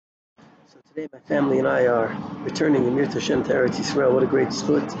So today my family and I are returning in Mirta Shem to Eretz Yisrael. What a great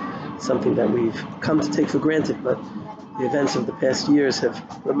zchut, something that we've come to take for granted, but the events of the past years have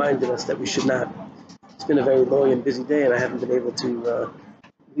reminded us that we should not. It's been a very long and busy day and I haven't been able to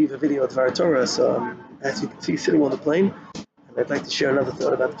leave a video of Dvar Torah, so as you can see, sitting on the plane, and I'd like to share another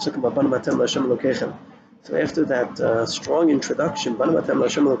thought about the Psukim of Banu Matem L'Hashem Elokechem. So after that strong introduction, Banu Matem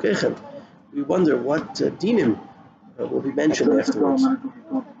L'Hashem Elokechem, we wonder what dinim will be mentioned afterwards.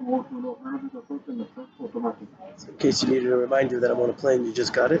 So in case you needed a reminder that I'm on a plane, you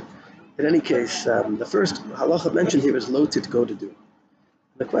just got it. In any case, the first halacha mentioned here is loted go-to-do.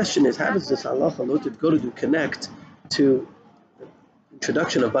 The question is, how does this halacha loted go-to-do connect to the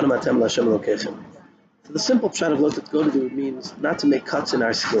introduction of Banu Matem L'Hashem Elokechem? So the simple pshat of loted go-to-do means not to make cuts in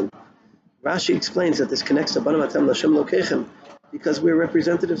our skin. Rashi explains that this connects to Banu Matem L'Hashem Elokechem because we're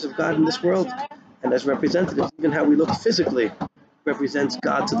representatives of God in this world. And as representatives, even how we look physically represents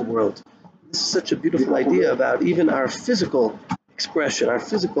God to the world. This is such a beautiful idea about even our physical expression, our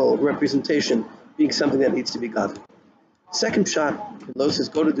physical representation being something that needs to be godly. Second pshat, in Lo says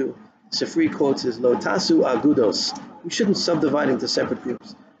go to do, Sifri quotes is Lo tasu agudos. We shouldn't subdivide into separate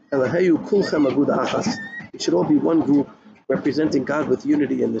groups. Elaheyu kulchem aguda achas. We should all be one group representing God with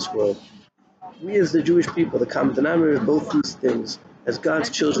unity in this world. We as the Jewish people, the common denominator of both these things, as God's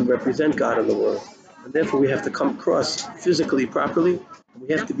children, represent God in the world. And therefore we have to come across physically properly, and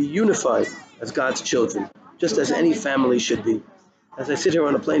we have to be unified as God's children, just as any family should be. As I sit here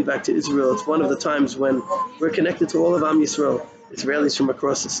on a plane back to Israel, it's one of the times when we're connected to all of Am Yisrael, Israelis from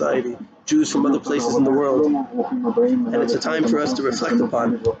across society, Jews from other places in the world. And it's a time for us to reflect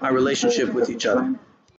upon our relationship with each other.